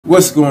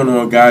What's going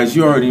on, guys?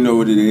 You already know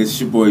what it is. It's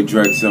your boy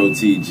Drex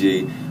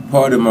LTG.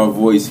 Part of my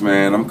voice,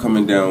 man. I'm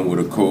coming down with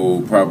a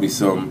cold, probably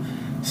some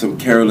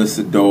careless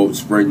adult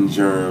spreading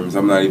germs.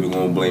 I'm not even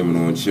going to blame it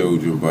on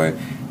children, but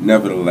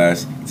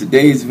nevertheless,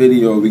 today's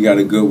video, we got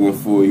a good one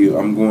for you.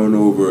 I'm going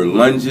over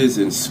lunges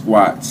and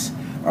squats.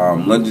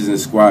 Lunges and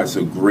squats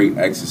are great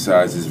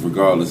exercises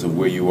regardless of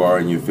where you are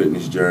in your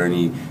fitness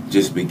journey,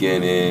 just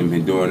beginning,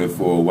 been doing it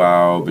for a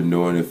while, been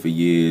doing it for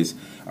years.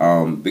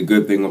 The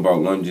good thing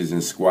about lunges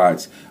and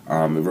squats,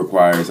 it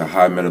requires a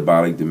high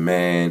metabolic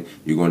demand.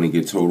 You're going to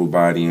get total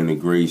body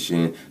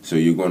integration, so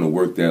you're going to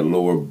work that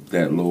lower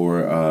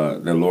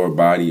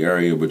body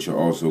area, but you're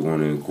also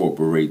going to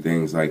incorporate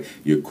things like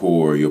your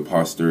core, your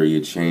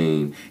posterior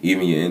chain,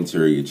 even your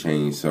anterior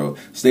chain. So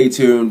stay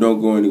tuned,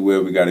 don't go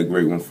anywhere. We got a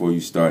great one for you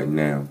starting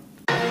now.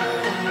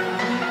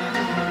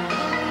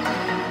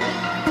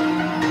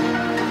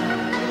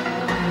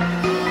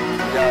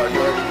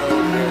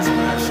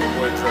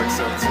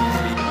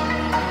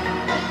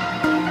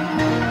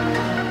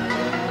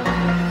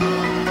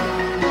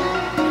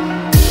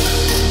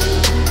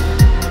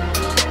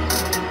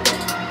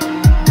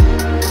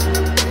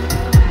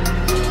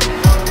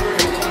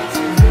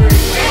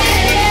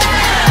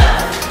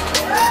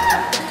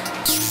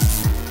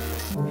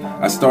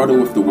 I started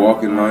with the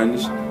walking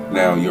lunge.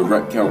 Now your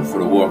rep count for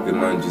the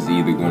walking lunge is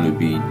either going to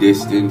be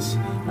distance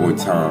or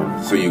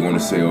time. So you're going to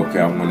say,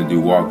 okay, I'm going to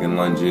do walking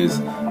lunges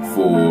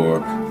for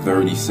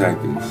 30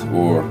 seconds,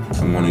 or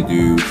I'm going to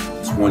do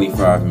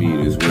 25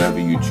 meters, whatever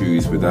you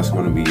choose, but that's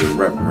going to be your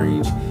rep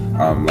range.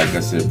 Like I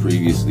said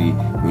previously,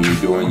 when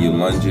you're doing your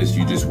lunges,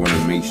 you just want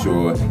to make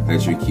sure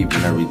that you're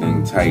keeping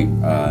everything tight,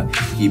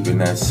 keeping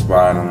that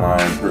spine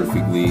aligned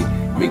perfectly,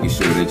 making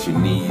sure that your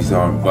knees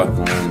aren't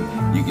buckling.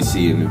 You can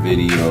see in the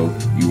video,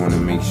 you want to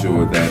make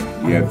sure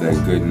that you have that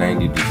good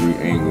 90-degree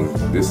angle.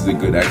 This is a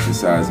good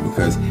exercise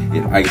because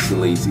it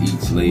isolates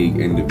each leg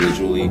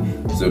individually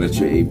so that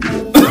you're able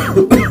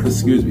to,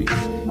 excuse me,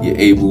 you're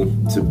able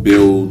to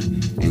build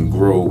and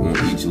grow on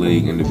each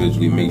leg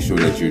individually. Make sure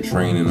that you're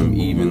training them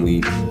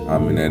evenly,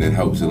 and that it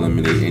helps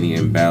eliminate any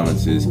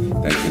imbalances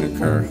that can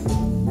occur.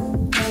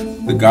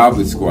 The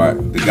goblet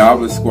squat. The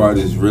goblet squat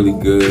is really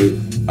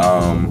good.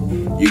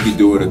 You can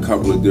do it a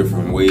couple of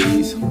different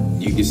ways.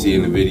 You can see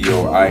in the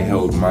video, I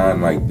held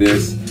mine like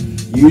this.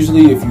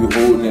 Usually if you're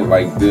holding it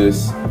like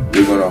this,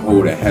 you're gonna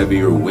hold a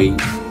heavier weight.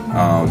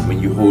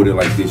 When you hold it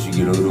like this, you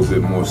get a little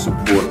bit more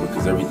support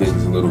because everything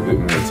is a little bit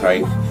more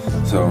tight.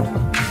 So,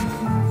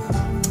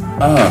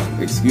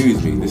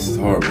 excuse me, this is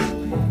horrible.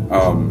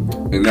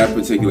 In that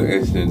particular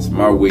instance,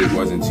 my weight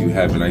wasn't too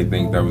heavy. I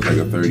think that was like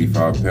a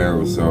 35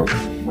 pounds. So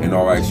in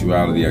all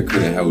actuality, I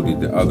could have held it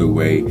the other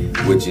way,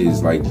 which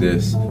is like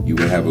this. You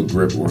would have a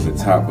grip on the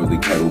top of the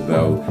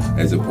kettlebell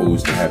as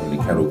opposed to having the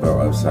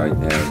kettlebell upside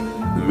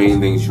down. The main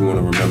things you want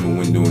to remember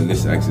when doing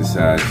this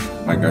exercise,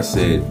 like I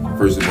said,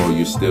 first of all,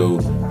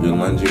 you're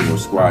lunging or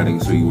squatting,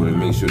 so you want to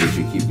make sure that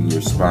you're keeping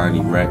your spine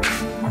erect,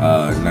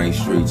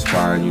 nice straight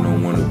spine. You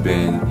don't want to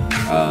bend,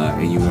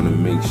 and you want to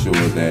make sure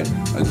that,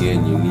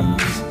 again, your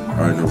knees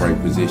are in the right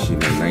position,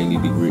 at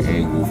 90-degree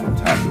angle from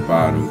top to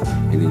bottom,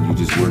 and then you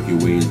just work your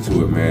way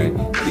into it, man.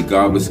 The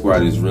goblet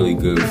squat is really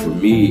good. For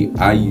me,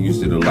 I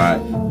used it a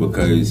lot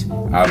because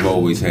I've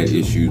always had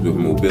issues with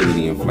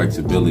mobility and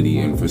flexibility,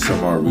 and for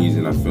some odd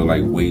reason, I feel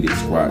like weighted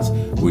squats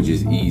were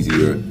just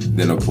easier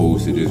than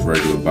opposed to just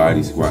regular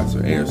body squats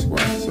or air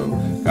squats. So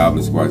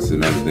goblet squats is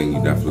another thing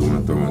you definitely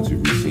want to throw into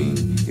routine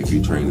if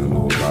you're training the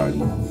lower body.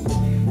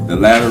 The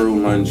lateral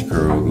lunge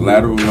curl. The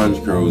lateral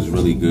lunge curl is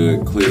really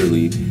good,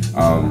 clearly.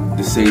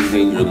 The same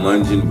thing, you're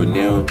lunging, but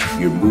now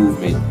your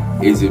movement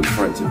isn't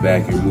front to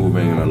back. You're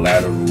moving in a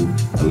lateral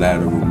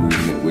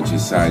movement, which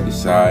is side to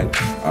side,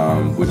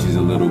 which is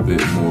a little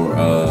bit more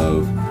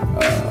of,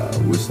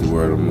 what's the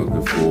word I'm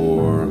looking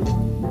for?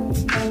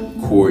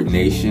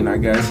 Coordination, I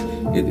guess.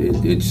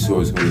 It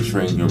sort of going to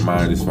train your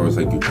mind as far as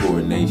like your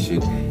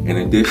coordination. In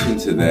addition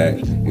to that,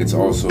 it's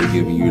also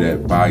giving you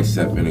that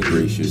bicep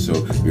integration,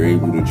 so you're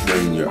able to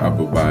train your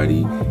upper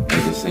body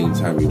at the same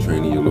time you're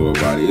training your lower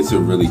body. It's a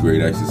really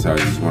great exercise.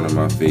 It's one of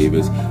my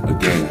favorites.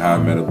 Again, high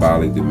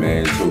metabolic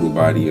demand, total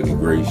body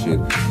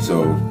integration.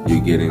 So you're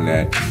getting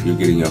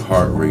your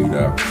heart rate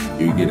up,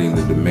 you're getting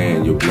the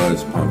demand, your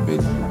blood's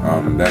pumping.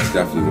 That's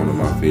definitely one of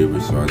my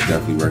favorites. So I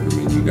definitely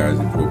recommend you guys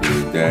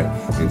incorporate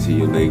that into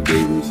your leg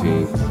day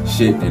routine.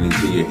 And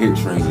into your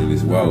HIIT training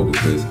as well,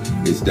 because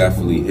it's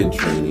definitely HIIT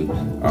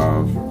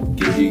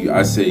training.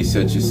 I say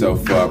set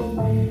yourself up.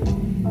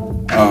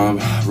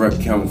 Rep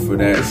count for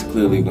that is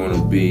clearly going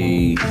to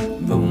be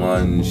the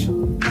lunge.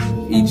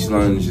 Each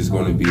lunge is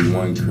going to be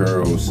one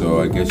curl,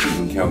 so I guess you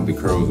can count the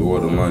curls or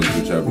the lunge,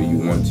 whichever you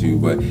want to,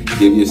 but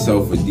give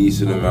yourself a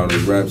decent amount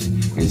of reps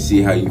and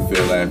see how you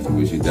feel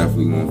afterwards. You're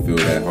definitely going to feel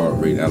that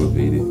heart rate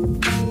elevated.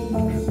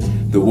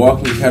 The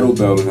walking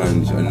kettlebell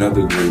lunge,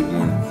 another great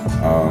one.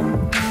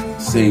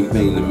 Same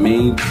thing, the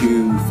main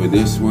cue for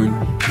this one,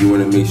 you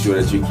want to make sure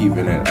that you're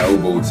keeping that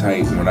elbow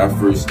tight. When I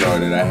first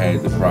started, I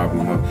had the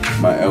problem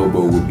of my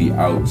elbow would be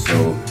out,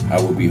 so I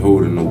would be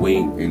holding the weight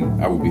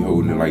and I would be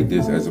holding it like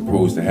this as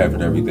opposed to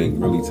having everything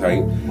really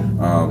tight.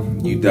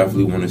 You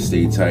definitely want to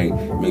stay tight.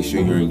 Make sure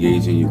you're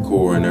engaging your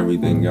core and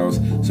everything else.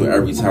 So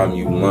every time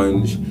you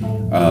lunge,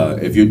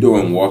 if you're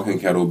doing walking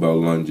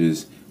kettlebell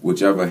lunges,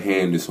 whichever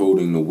hand is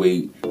holding the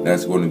weight,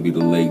 that's going to be the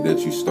leg that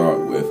you start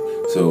with.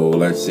 So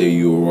let's say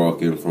you're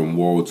walking from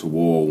wall to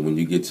wall. When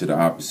you get to the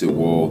opposite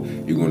wall,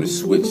 you're going to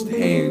switch the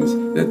hands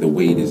that the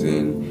weight is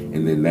in,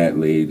 and then that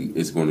leg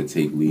is going to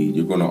take lead.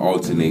 You're going to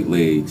alternate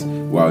legs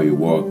while you're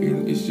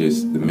walking. It's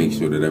just to make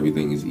sure that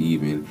everything is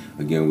even.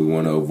 Again, we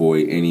want to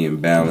avoid any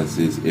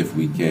imbalances if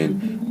we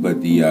can.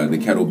 But the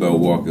kettlebell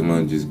walking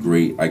lunge is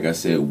great. Like I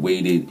said,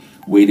 weighted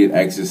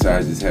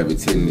exercises have a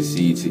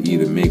tendency to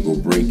either make or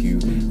break you.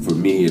 For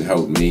me, it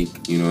helped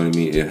make, you know what I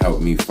mean? It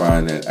helped me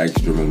find that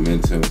extra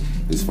momentum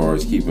as far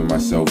as keeping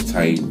myself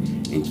tight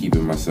and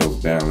keeping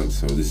myself balanced.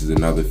 So this is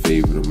another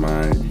favorite of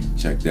mine.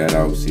 Check that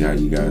out, see how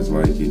you guys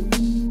like it.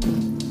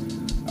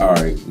 All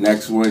right,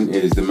 next one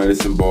is the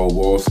medicine ball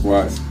wall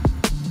squats.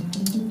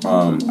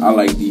 I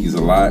like these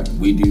a lot.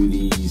 We do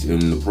these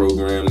in the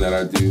program that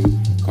I do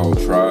called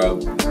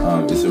Tribe.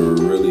 It's a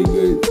really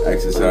good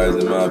exercise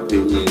in my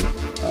opinion.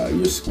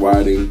 You're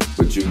squatting,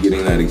 but you're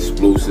getting that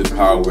explosive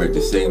power at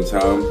the same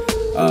time.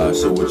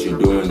 So what you're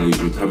doing is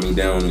you're coming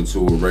down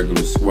into a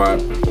regular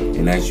squat,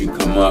 and as you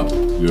come up,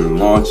 you're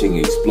launching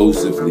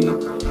explosively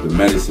the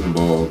medicine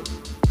ball.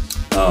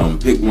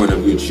 Pick one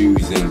of your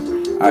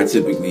choosing. I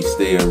typically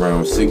stay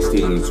around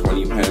 16 to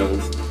 20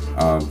 pounds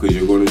because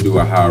you're going to do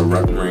a high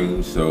rep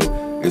range, so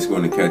it's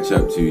going to catch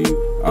up to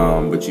you.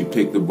 But you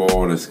pick the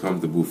ball that's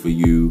comfortable for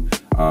you.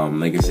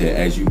 Like I said,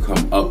 as you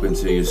come up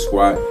into your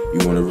squat,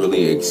 you want to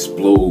really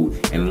explode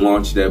and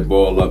launch that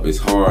ball up as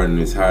hard and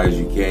as high as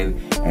you can.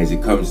 As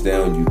it comes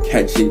down, you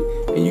catch it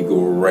and you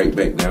go right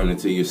back down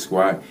into your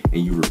squat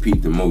and you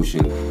repeat the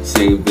motion.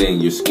 Same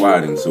thing, you're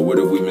squatting. So what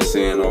have we been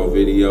saying all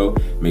video?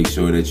 Make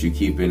sure that you're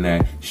keeping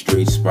that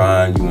straight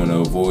spine. You want to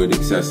avoid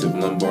excessive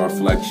lumbar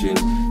flexion.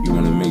 You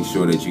want to make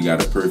sure that you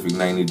got a perfect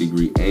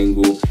 90-degree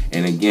angle.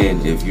 And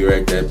again, if you're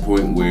at that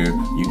point where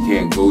you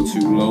can't go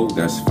too low,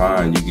 that's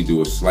fine. You can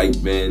do a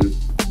slight bend.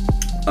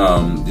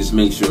 Just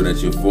make sure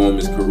that your form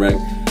is correct,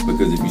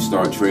 because if you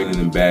start training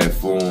in bad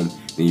form,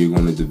 then you're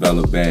going to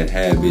develop bad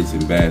habits,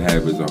 and bad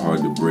habits are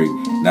hard to break.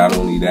 Not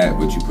only that,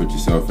 but you put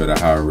yourself at a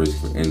higher risk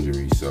for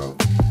injury. So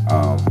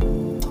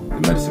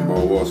the medicine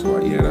ball wall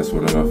squat, yeah, that's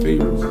one of my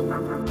favorites.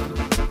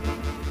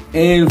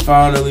 And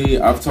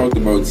finally, I've talked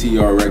about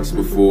TRX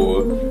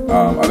before.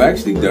 I've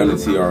actually done a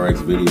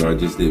TRX video, I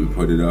just didn't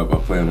put it up. I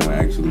plan on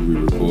actually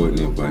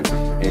re-recording it, but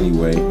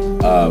anyway,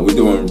 we're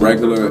doing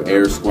regular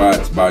air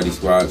squats, body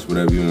squats,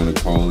 whatever you want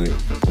to call it,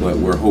 but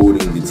we're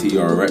holding the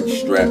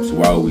TRX straps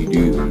while we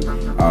do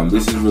them.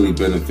 This is really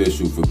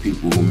beneficial for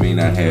people who may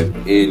not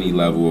have any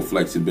level of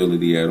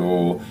flexibility at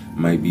all,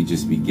 might be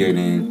just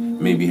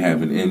beginning, maybe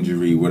have an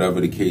injury,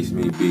 whatever the case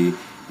may be.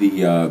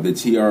 The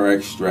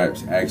TRX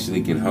straps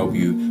actually can help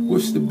you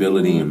with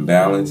stability and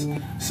balance.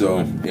 So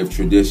if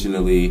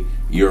traditionally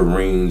your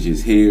range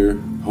is here,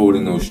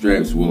 holding those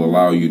straps will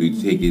allow you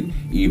to take it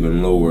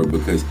even lower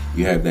because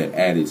you have that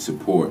added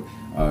support.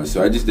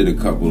 So I just did a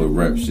couple of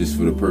reps just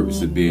for the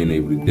purpose of being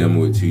able to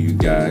demo it to you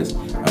guys.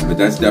 But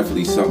that's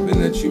definitely something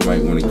that you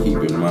might want to keep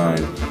in mind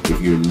if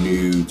you're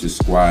new to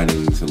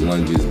squatting, to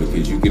lunges,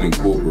 because you can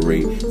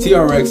incorporate.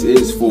 TRX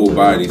is full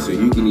body, so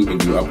you can even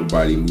do upper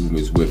body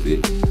movements with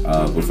it.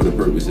 But for the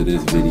purpose of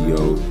this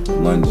video,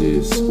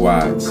 lunges,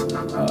 squats,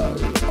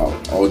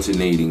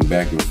 alternating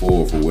back and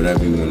forth, or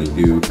whatever you want to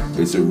do,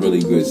 it's a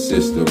really good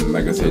system,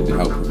 like I said, to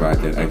help provide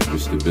that extra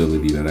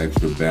stability, that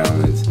extra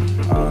balance,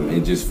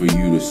 and just for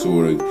you to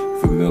sort of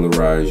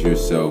familiarize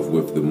yourself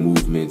with the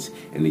movements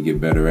and to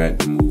get better at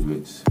the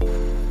movements.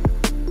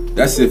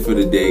 That's it for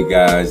today,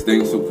 guys.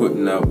 Thanks for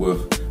putting up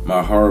with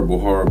my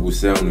horrible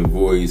sounding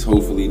voice.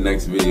 Hopefully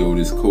next video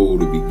this cold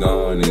will be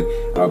gone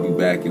and I'll be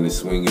back in the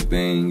swing of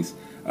things.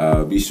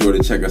 Be sure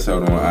to check us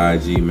out on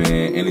IG,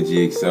 man.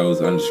 Energy excels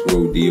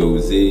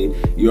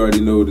 _DOZ. You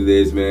already know what it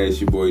is, man.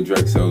 It's your boy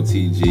Drexel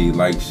TG.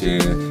 Like, share,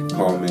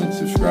 comment,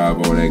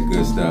 subscribe, all that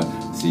good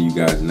stuff. See you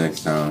guys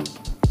next time.